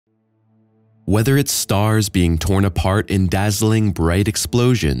Whether it's stars being torn apart in dazzling bright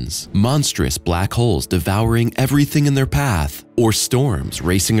explosions, monstrous black holes devouring everything in their path, or storms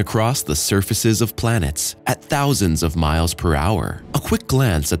racing across the surfaces of planets at thousands of miles per hour, a quick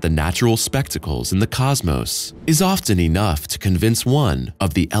glance at the natural spectacles in the cosmos is often enough to convince one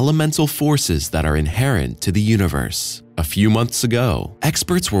of the elemental forces that are inherent to the universe. A few months ago,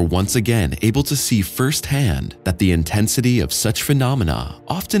 experts were once again able to see firsthand that the intensity of such phenomena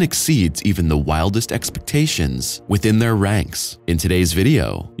often exceeds even the wildest expectations within their ranks. In today's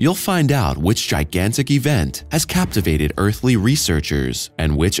video, you'll find out which gigantic event has captivated earthly researchers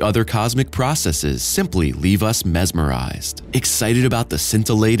and which other cosmic processes simply leave us mesmerized. Excited about the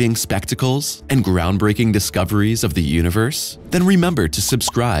scintillating spectacles and groundbreaking discoveries of the universe? Then remember to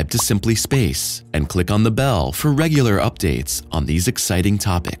subscribe to SimplySpace and click on the bell for regular updates on these exciting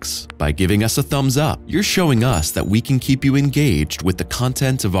topics. By giving us a thumbs up, you're showing us that we can keep you engaged with the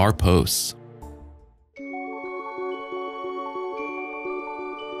content of our posts.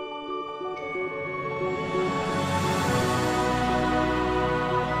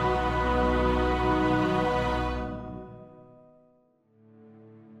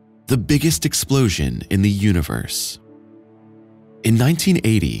 The biggest explosion in the universe. In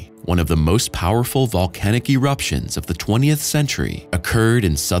 1980, one of the most powerful volcanic eruptions of the 20th century occurred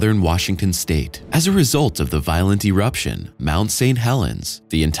in southern Washington state. As a result of the violent eruption, Mount St. Helens,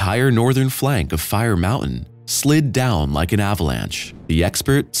 the entire northern flank of Fire Mountain, slid down like an avalanche. The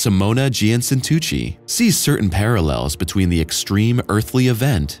expert Simona Giansantucci sees certain parallels between the extreme earthly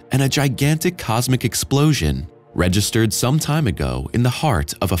event and a gigantic cosmic explosion registered some time ago in the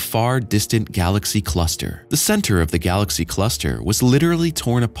heart of a far distant galaxy cluster. The center of the galaxy cluster was literally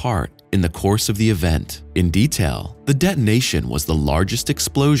torn apart in the course of the event. In detail, the detonation was the largest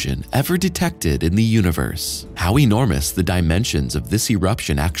explosion ever detected in the universe. How enormous the dimensions of this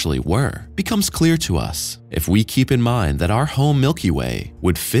eruption actually were becomes clear to us if we keep in mind that our home Milky Way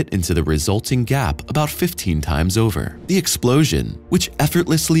would fit into the resulting gap about 15 times over. The explosion, which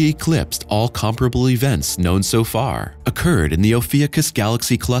effortlessly eclipsed all comparable events known so far, occurred in the Ophiuchus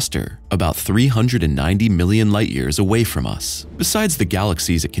galaxy cluster, about 390 million light-years away from us. Besides the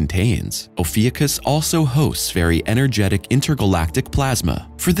galaxies it contains, Ophiuchus also hosts very energetic intergalactic plasma.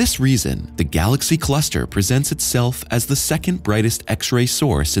 For this reason, the galaxy cluster presents itself as the second brightest X-ray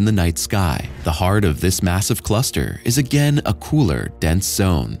source in the night sky. The heart of this massive cluster is again a cooler, dense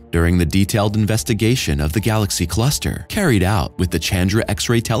zone. During the detailed investigation of the galaxy cluster, carried out with the Chandra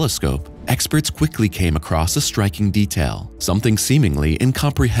X-ray telescope, experts quickly came across a striking detail, something seemingly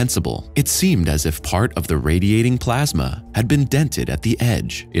incomprehensible. It seemed as if part of the radiating plasma had been dented at the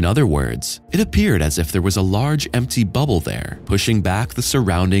edge. In other words, it appeared as if there was a large empty bubble there, pushing back the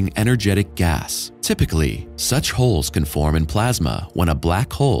surrounding energetic gas. Typically, such holes can form in plasma when a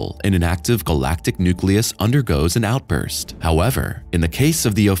black hole in an active galactic nucleus undergoes an outburst. However, in the case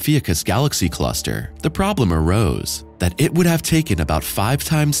of the Ophiuchus galaxy cluster, the problem arose that it would have taken about 5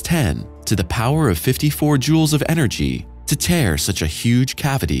 times 10 to the power of 54 joules of energy to tear such a huge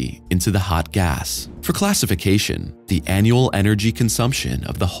cavity into the hot gas. For classification, the annual energy consumption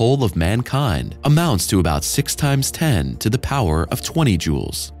of the whole of mankind amounts to about 6 times 10 to the power of 20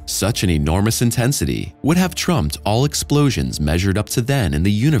 joules. Such an enormous intensity would have trumped all explosions measured up to then in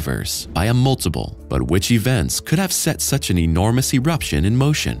the universe by a multiple. But which events could have set such an enormous eruption in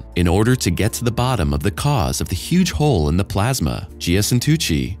motion? In order to get to the bottom of the cause of the huge hole in the plasma,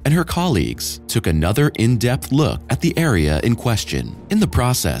 Giansantucci and her colleagues took another in-depth look at the area in question. In the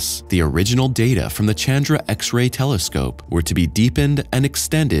process, the original data from the Chandra X-ray telescope were to be deepened and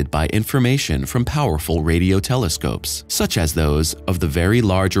extended by information from powerful radio telescopes, such as those of the Very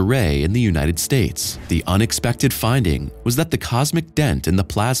Large Array in the United States. The unexpected finding was that the cosmic dent in the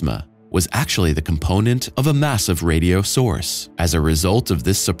plasma was actually the component of a massive radio source. As a result of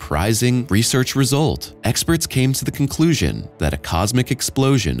this surprising research result, experts came to the conclusion that a cosmic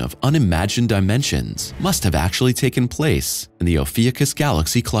explosion of unimagined dimensions must have actually taken place in the Ophiuchus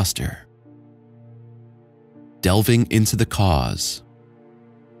galaxy cluster. Delving into the cause.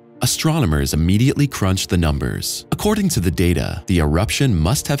 Astronomers immediately crunched the numbers. According to the data, the eruption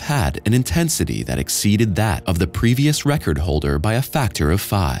must have had an intensity that exceeded that of the previous record holder by a factor of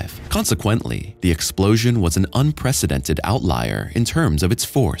 5. Consequently, the explosion was an unprecedented outlier in terms of its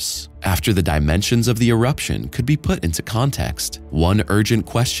force. After the dimensions of the eruption could be put into context, one urgent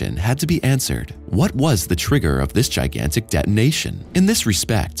question had to be answered. What was the trigger of this gigantic detonation? In this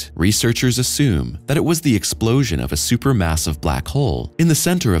respect, researchers assume that it was the explosion of a supermassive black hole in the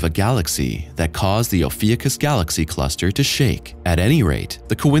center of a galaxy that caused the Ophiuchus galaxy cluster to shake. At any rate,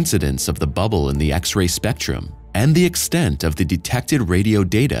 the coincidence of the bubble in the X-ray spectrum and the extent of the detected radio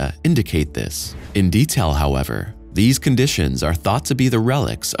data indicate this. In detail, however, these conditions are thought to be the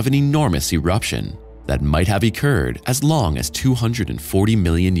relics of an enormous eruption that might have occurred as long as 240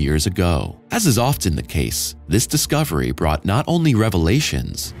 million years ago. As is often the case, this discovery brought not only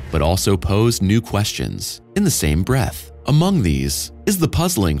revelations, but also posed new questions in the same breath. Among these is the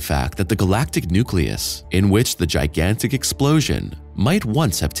puzzling fact that the galactic nucleus, in which the gigantic explosion might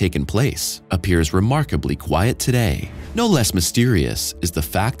once have taken place, appears remarkably quiet today. No less mysterious is the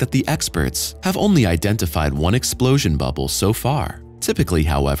fact that the experts have only identified one explosion bubble so far. Typically,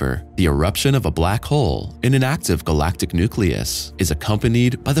 however, the eruption of a black hole in an active galactic nucleus is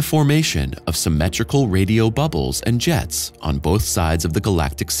accompanied by the formation of symmetrical radio bubbles and jets on both sides of the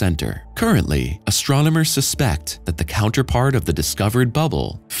galactic center. Currently, astronomers suspect that the counterpart of the discovered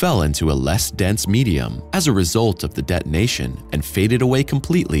bubble fell into a less dense medium as a result of the detonation and faded away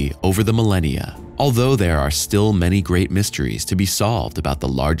completely over the millennia. Although there are still many great mysteries to be solved about the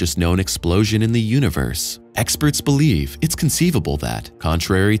largest known explosion in the universe, experts believe it's conceivable that,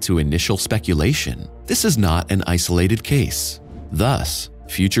 contrary to initial speculation, this is not an isolated case. Thus,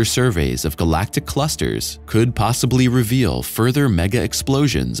 future surveys of galactic clusters could possibly reveal further mega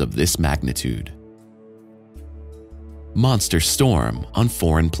explosions of this magnitude. Monster storm on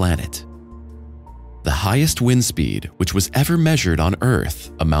foreign planet. The highest wind speed which was ever measured on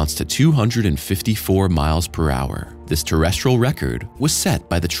Earth amounts to 254 miles per hour. This terrestrial record was set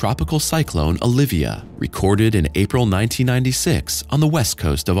by the tropical cyclone Olivia, recorded in April 1996 on the west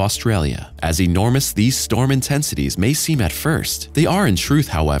coast of Australia. As enormous these storm intensities may seem at first, they are in truth,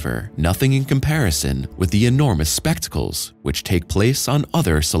 however, nothing in comparison with the enormous spectacles which take place on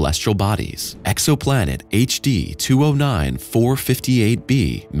other celestial bodies. Exoplanet HD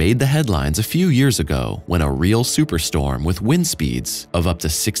 209458b made the headlines a few years ago when a real superstorm with wind speeds of up to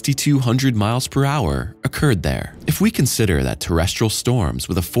 6,200 miles per hour occurred there. If we consider that terrestrial storms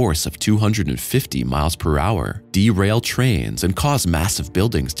with a force of 250 miles per hour derail trains and cause massive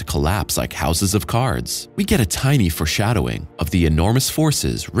buildings to collapse like houses of cards, we get a tiny foreshadowing of the enormous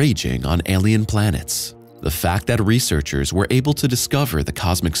forces raging on alien planets. The fact that researchers were able to discover the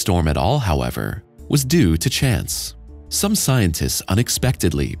cosmic storm at all, however, was due to chance. Some scientists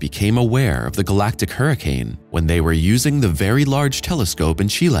unexpectedly became aware of the galactic hurricane when they were using the Very Large Telescope in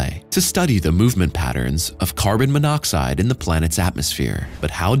Chile to study the movement patterns of carbon monoxide in the planet's atmosphere.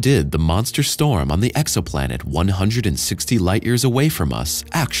 But how did the monster storm on the exoplanet 160 light-years away from us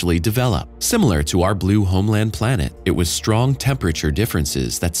actually develop? Similar to our blue homeland planet, it was strong temperature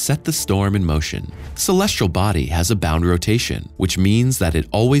differences that set the storm in motion. The celestial body has a bound rotation, which means that it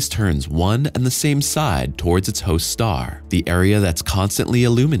always turns one and the same side towards its host star. The area that's constantly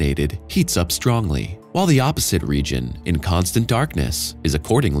illuminated heats up strongly, while the opposite region, in constant darkness, is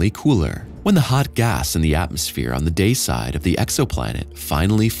accordingly cooler. When the hot gas in the atmosphere on the day side of the exoplanet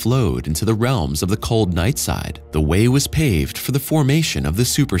finally flowed into the realms of the cold night side, the way was paved for the formation of the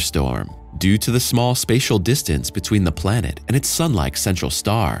superstorm. Due to the small spatial distance between the planet and its sun-like central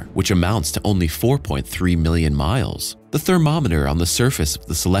star, which amounts to only 4.3 million miles, the thermometer on the surface of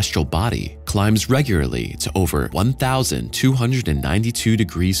the celestial body climbs regularly to over 1,292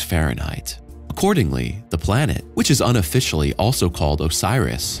 degrees Fahrenheit. Accordingly, the planet, which is unofficially also called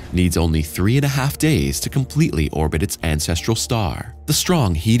Osiris, needs only 3.5 days to completely orbit its ancestral star. The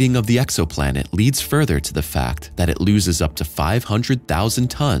strong heating of the exoplanet leads further to the fact that it loses up to 500,000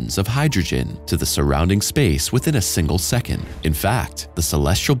 tons of hydrogen to the surrounding space within a single second. In fact, the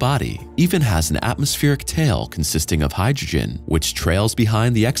celestial body even has an atmospheric tail consisting of hydrogen, which trails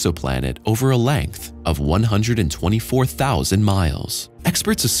behind the exoplanet over a length of 124,000 miles.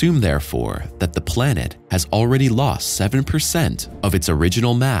 Experts assume, therefore, that the planet has already lost 7% of its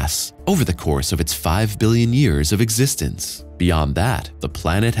original mass over the course of its 5 billion years of existence. Beyond that, the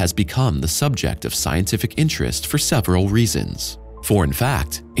planet has become the subject of scientific interest for several reasons. For in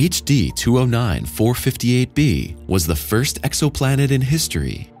fact, HD 209458b was the first exoplanet in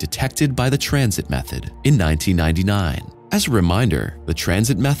history detected by the transit method in 1999. As a reminder, the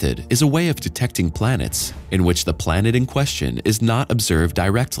transit method is a way of detecting planets in which the planet in question is not observed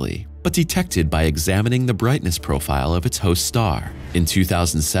directly, but detected by examining the brightness profile of its host star. In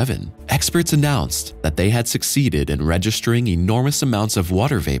 2007, experts announced that they had succeeded in registering enormous amounts of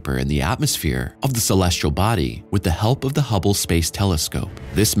water vapor in the atmosphere of the celestial body with the help of the Hubble Space Telescope.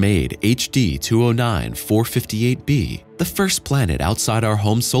 This made HD 209458b the first planet outside our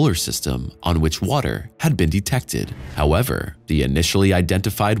home solar system on which water had been detected. However, the initially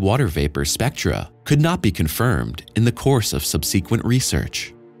identified water vapor spectra could not be confirmed in the course of subsequent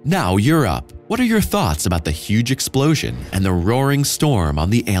research. Now you're up. What are your thoughts about the huge explosion and the roaring storm on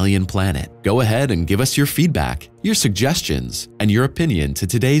the alien planet? Go ahead and give us your feedback, your suggestions, and your opinion to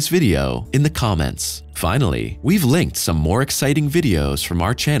today's video in the comments. Finally, we've linked some more exciting videos from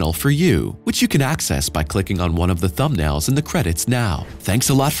our channel for you, which you can access by clicking on one of the thumbnails in the credits now. Thanks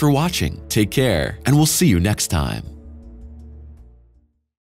a lot for watching, take care, and we'll see you next time.